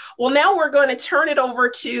 Yes. Well, now we're going to turn it over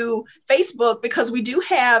to Facebook because we do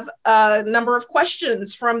have a number of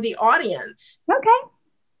questions from the audience. Okay.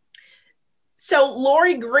 So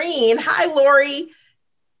Lori Green, hi, Lori.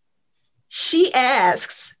 She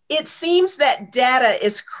asks, it seems that data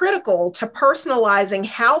is critical to personalizing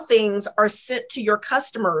how things are sent to your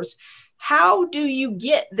customers. How do you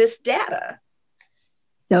get this data?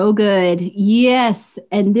 So good. Yes.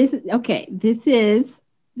 And this is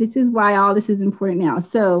why all this is important now.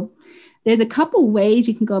 So there's a couple ways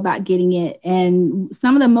you can go about getting it. And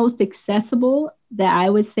some of the most accessible that I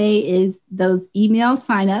would say is those email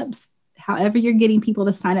signups, however you're getting people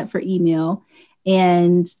to sign up for email.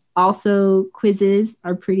 And also quizzes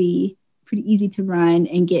are pretty easy to run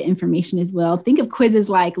and get information as well. Think of quizzes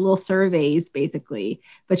like little surveys, basically,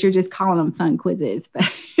 but you're just calling them fun quizzes.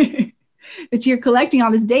 But you're collecting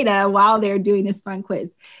all this data while they're doing this fun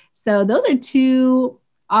quiz. So those are two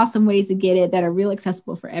awesome ways to get it that are real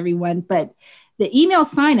accessible for everyone. But the email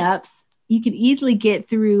signups, you can easily get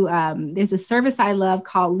through, there's a service I love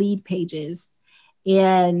called Leadpages.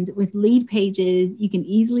 And with Leadpages, you can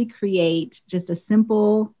easily create just a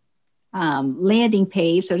simple landing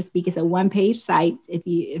page, so to speak. It's a one-page site, if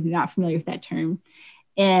you're not familiar with that term.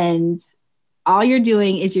 And all you're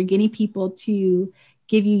doing is you're getting people to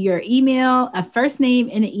give you your email, a first name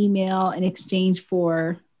and an email in exchange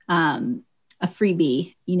for a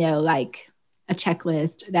freebie, like a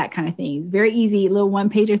checklist, that kind of thing. Very easy, little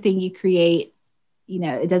one-pager thing you create.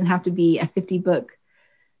 It doesn't have to be a 50-book,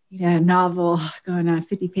 novel going on a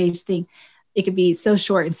 50-page thing. It could be so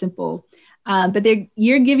short and simple. But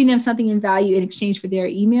you're giving them something in value in exchange for their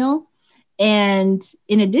email. And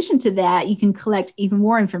in addition to that, you can collect even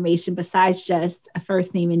more information besides just a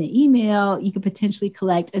first name and an email. You could potentially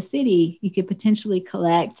collect a city. You could potentially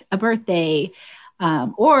collect a birthday.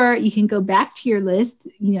 Or you can go back to your list,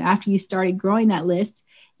 after you started growing that list,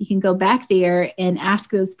 you can go back there and ask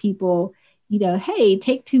those people, hey,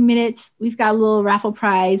 take 2 minutes. We've got a little raffle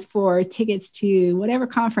prize for tickets to whatever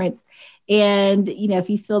conference. And, if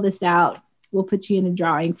you fill this out, we'll put you in the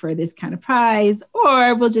drawing for this kind of prize,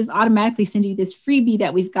 or we'll just automatically send you this freebie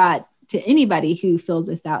that we've got to anybody who fills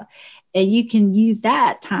this out. And you can use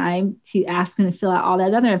that time to ask them to fill out all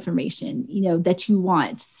that other information, that you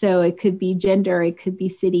want. So it could be gender, it could be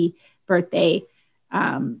city, birthday,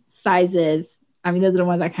 sizes. I mean, those are the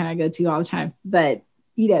ones I kind of go to all the time, but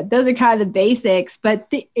those are kind of the basics,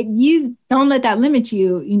 but you don't let that limit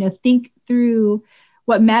you. Think through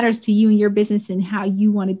what matters to you and your business and how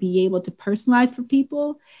you want to be able to personalize for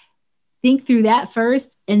people. Think through that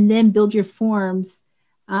first, and then build your forms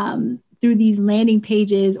through these landing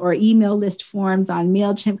pages or email list forms on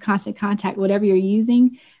MailChimp, Constant Contact, whatever you're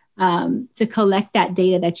using, to collect that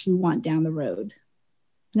data that you want down the road.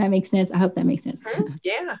 Does that make sense? I hope that makes sense.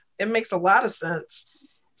 Yeah, it makes a lot of sense.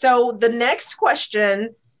 So the next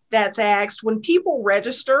question that's asked, when people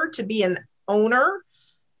register to be an owner,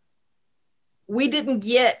 we didn't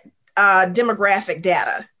get demographic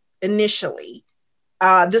data initially.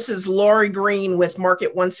 This is Lori Green with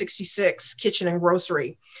Market 166 Kitchen and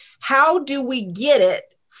Grocery. How do we get it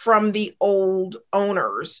from the old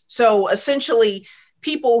owners? So essentially,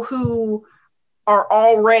 people who are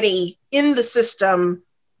already in the system,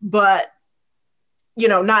 but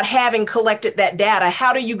not having collected that data,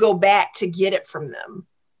 how do you go back to get it from them?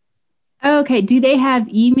 Okay. Do they have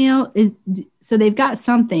email? So they've got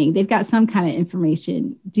something. They've got some kind of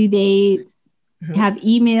information. Do they have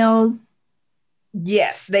emails?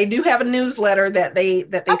 Yes, they do have a newsletter that they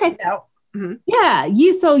send out. Mm-hmm. Yeah.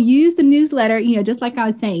 Use the newsletter. Just like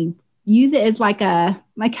I was saying, use it as like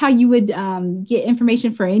how you would get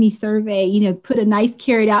information for any survey. Put a nice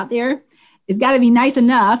carrot out there. It's got to be nice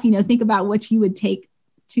enough. Think about what you would take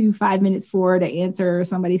 5 minutes for to answer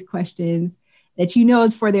somebody's questions that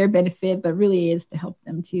is for their benefit, but really is to help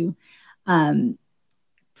them too.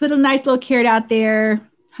 Put a nice little carrot out there,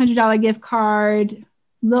 $100 gift card,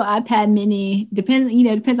 little iPad mini,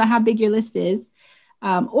 depends on how big your list is.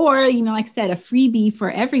 Or, like I said, a freebie for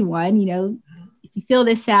everyone. If you fill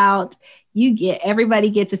this out, everybody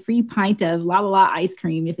gets a free pint of La La La ice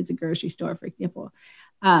cream if it's a grocery store, for example.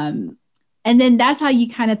 And then that's how you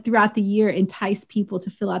kind of throughout the year entice people to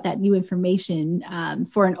fill out that new information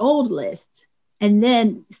for an old list. And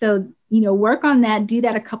then, work on that, do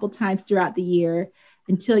that a couple times throughout the year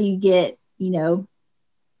until you get,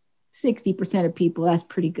 60% of people. That's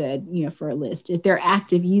pretty good, for a list. If they're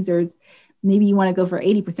active users, maybe you want to go for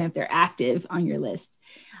 80% if they're active on your list.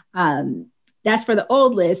 That's for the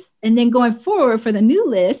old list. And then going forward for the new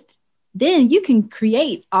list, then you can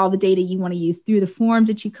create all the data you want to use through the forms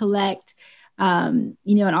that you collect, and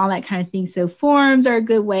all that kind of thing. So forms are a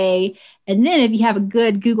good way. And then if you have a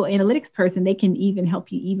good Google Analytics person, they can even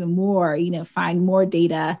help you even more, find more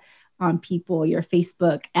data on people. Your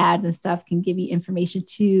Facebook ads and stuff can give you information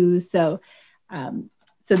too. So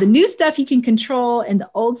So the new stuff you can control, and the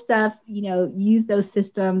old stuff, use those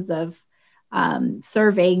systems of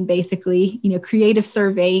surveying, basically, creative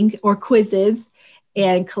surveying or quizzes,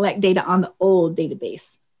 and collect data on the old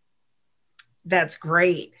database. That's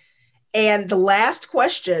great. And the last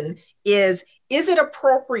question is it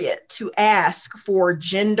appropriate to ask for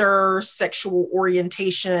gender, sexual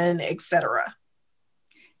orientation, etc.?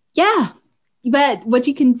 Yeah. But what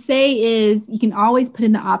you can say is you can always put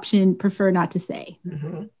in the option, prefer not to say.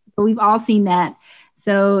 Mm-hmm. So we've all seen that.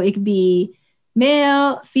 So it could be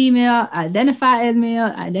male, female, identify as male,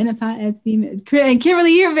 identify as female. And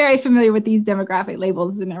Kimberly, you're very familiar with these demographic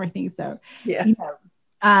labels and everything. So, yeah.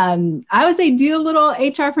 I would say do a little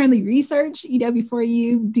HR friendly research, before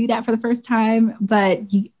you do that for the first time. But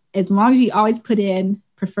as long as you always put in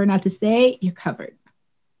prefer not to say, you're covered.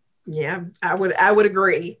 Yeah, I would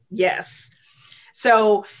agree. Yes.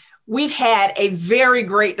 So we've had a very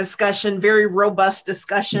great discussion, very robust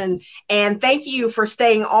discussion. And thank you for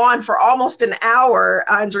staying on for almost an hour,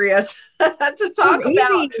 Andrea, to talk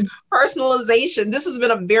about personalization. This has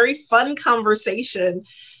been a very fun conversation.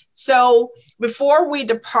 So before we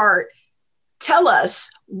depart, tell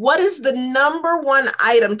us, what is the number one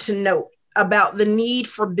item to note about the need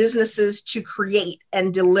for businesses to create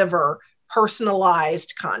and deliver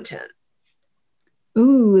personalized content?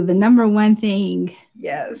 Ooh, the number one thing.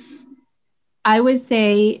 Yes. I would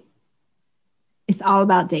say it's all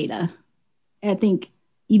about data. I think,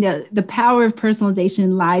 the power of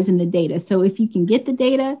personalization lies in the data. So if you can get the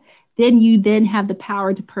data, then you have the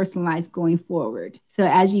power to personalize going forward. So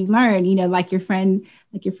as you learn, like your friend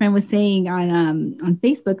was saying on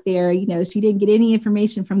Facebook there, she didn't get any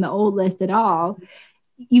information from the old list at all.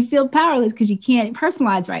 You feel powerless because you can't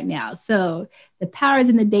personalize right now. So the power is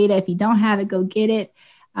in the data. If you don't have it, go get it.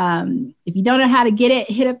 If you don't know how to get it,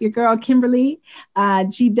 hit up your girl, Kimberly.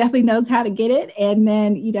 She definitely knows how to get it. And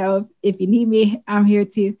then, if you need me, I'm here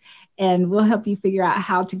too. And we'll help you figure out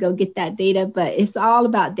how to go get that data. But it's all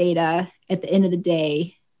about data at the end of the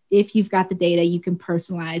day. If you've got the data, you can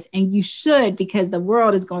personalize, and you should, because the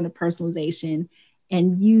world is going to personalization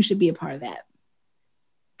and you should be a part of that.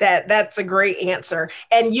 That's a great answer.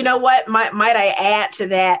 And you know what, might I add to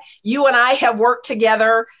that? You and I have worked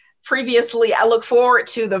together previously. I look forward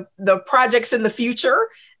to the projects in the future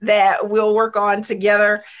that we'll work on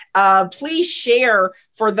together. Please share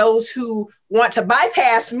for those who want to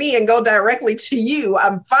bypass me and go directly to you.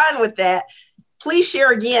 I'm fine with that. Please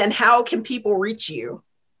share again, how can people reach you?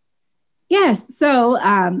 Yes. So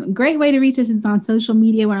great way to reach us is on social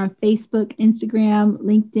media. We're on Facebook, Instagram,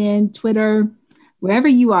 LinkedIn, Twitter, wherever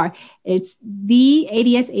you are. It's the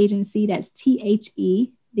ADS Agency. That's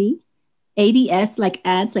THE, the ADS, like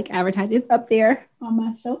ads, like advertising. It's up there on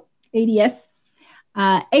my show. ADS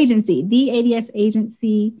Agency, the ADS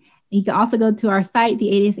Agency. And you can also go to our site,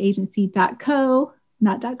 theadsagency.co,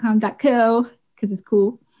 not .com, .co, because it's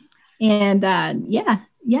cool. And I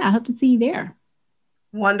hope to see you there.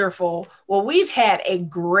 Wonderful. Well, we've had a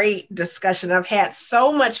great discussion. I've had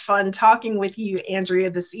so much fun talking with you, Andrea,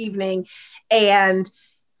 this evening. And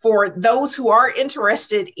for those who are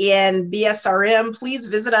interested in BSRM, please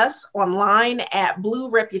visit us online at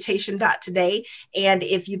bluereputation.today. And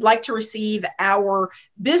if you'd like to receive our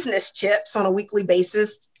business tips on a weekly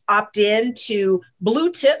basis, opt in to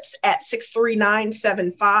Blue Tips at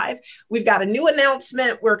 63975. We've got a new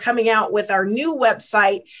announcement. We're coming out with our new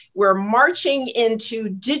website. We're marching into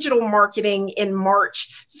digital marketing in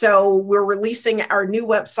March. So we're releasing our new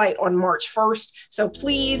website on March 1st. So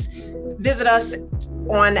please visit us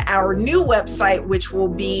on our new website, which will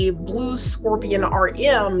be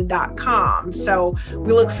bluescorpionrm.com. So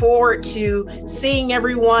we look forward to seeing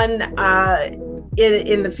everyone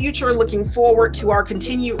in the future, looking forward to our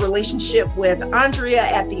continued relationship with Andrea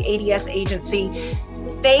at the ADS Agency.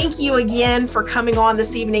 Thank you again for coming on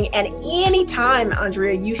this evening. And anytime,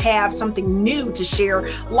 Andrea, you have something new to share,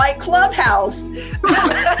 like Clubhouse.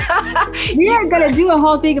 We are going to do a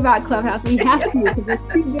whole thing about Clubhouse. We have to, because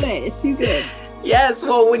it's too good. It's too good. Yes.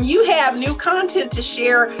 Well, when you have new content to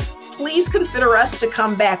share, please consider us to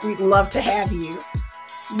come back. We'd love to have you.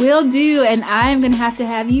 Will do. And I'm going to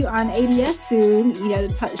have you on ADS soon, to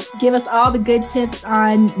give us all the good tips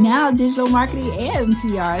on now digital marketing and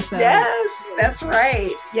PR. So. Yes, that's right.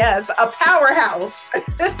 Yes, a powerhouse.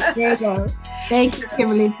 There you go. Thank you,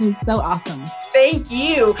 Kimberly. It's been so awesome. Thank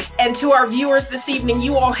you. And to our viewers this evening,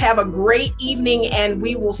 you all have a great evening, and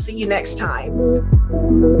we will see you next time.